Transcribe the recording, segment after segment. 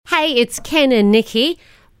Hey, it's Ken and Nikki.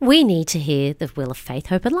 We need to hear the Wheel of Faith,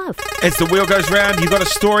 Hope and Love. As the wheel goes round, you've got a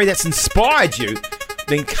story that's inspired you.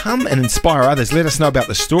 Then come and inspire others. Let us know about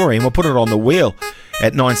the story and we'll put it on the wheel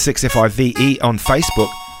at 96FIVE on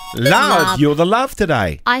Facebook. Love, you're the love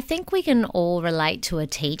today. I think we can all relate to a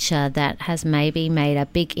teacher that has maybe made a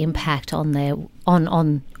big impact on their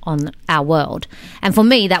on our world. And for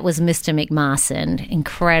me, that was Mr. McMaster,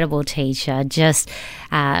 incredible teacher, just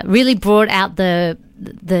really brought out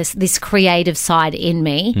this creative side in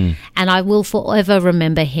me, and I will forever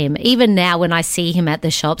remember him. Even now when I see him at the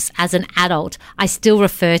shops as an adult, I still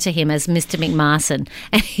refer to him as Mr. McMaster,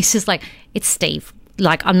 and he's just like, it's Steve.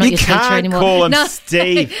 Like, I'm not your teacher anymore. You can't call him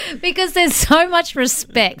Steve. Because there's so much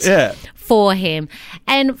respect for him.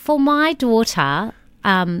 And for my daughter,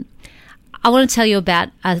 I want to tell you about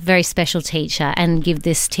a very special teacher and give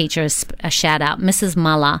this teacher a shout out, Mrs.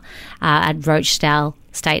 Muller at Rochdale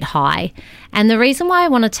State High. And the reason why I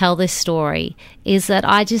want to tell this story is that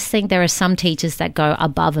I just think there are some teachers that go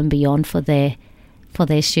above and beyond for their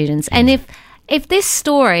students. And if this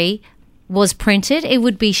story was printed, it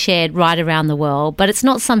would be shared right around the world, but it's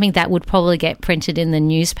not something that would probably get printed in the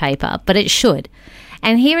newspaper, but it should.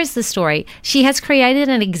 And here is the story. She has created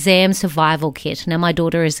an exam survival kit. Now, my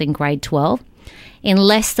daughter is in grade 12. In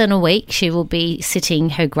less than a week, she will be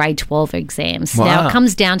sitting her grade 12 exams. Wow. Now, it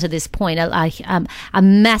comes down to this point. A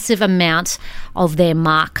massive amount of their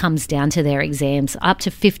mark comes down to their exams. Up to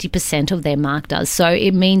 50% of their mark does. So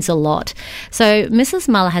it means a lot. So Mrs.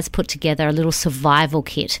 Muller has put together a little survival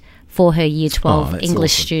kit for her Year 12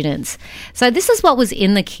 English students. So this is what was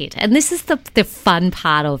in the kit, and this is the fun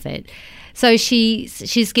part of it. So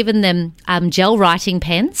she's given them gel writing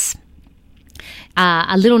pens,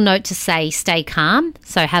 a little note to say stay calm,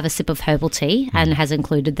 so have a sip of herbal tea, and has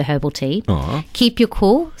included the herbal tea. Keep your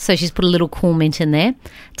cool, so she's put a little cool mint in there.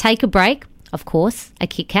 Take a break, of course, a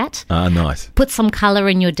Kit Kat. Nice. Put some colour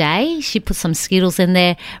in your day. She put some Skittles in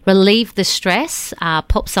there. Relieve the stress.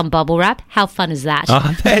 Pop some bubble wrap. How fun is that?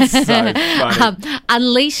 Oh, that's so funny.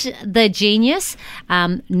 Unleash the genius.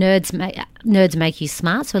 Nerds make you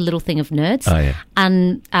smart, so a little thing of nerds. Oh, yeah.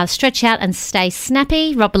 And stretch out and stay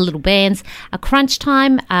snappy. Rub a little bands. A crunch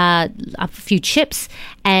time. A few chips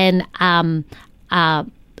and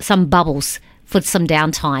some bubbles for some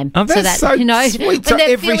downtime. Oh, that's so sweet. So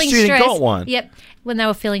every student got one. Yep. When they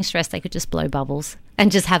were feeling stressed, they could just blow bubbles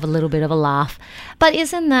and just have a little bit of a laugh. But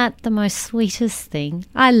isn't that the most sweetest thing?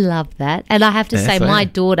 I love that. And I have to say, my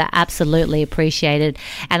daughter absolutely appreciated.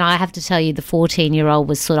 And I have to tell you, the 14-year-old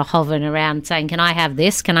was sort of hovering around saying, can I have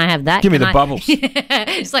this? Can I have that? Give me the bubbles.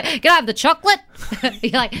 It's like, can I have the chocolate?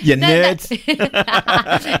 You're like, you nerds.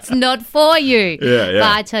 It's not for you. Yeah. But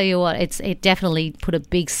I tell you what, it definitely put a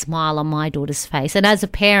big smile on my daughter's face. And as a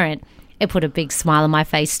parent, it put a big smile on my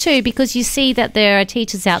face too, because you see that there are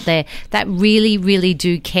teachers out there that really, really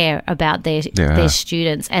do care about their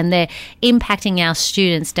students, and they're impacting our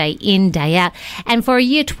students day in, day out. And for a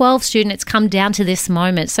Year 12 student, it's come down to this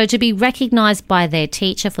moment. So to be recognised by their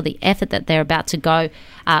teacher for the effort that they're about to go,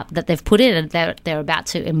 that they've put in and they're about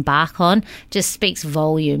to embark on, just speaks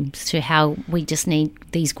volumes to how we just need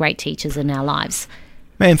these great teachers in our lives.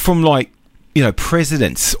 Man, from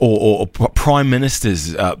presidents or prime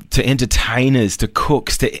ministers to entertainers to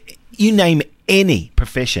cooks to you name any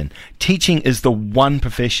profession, teaching is the one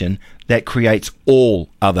profession that creates all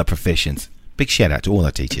other professions. Big shout out to all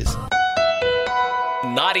our teachers.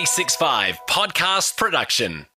 96.5 Podcast Production.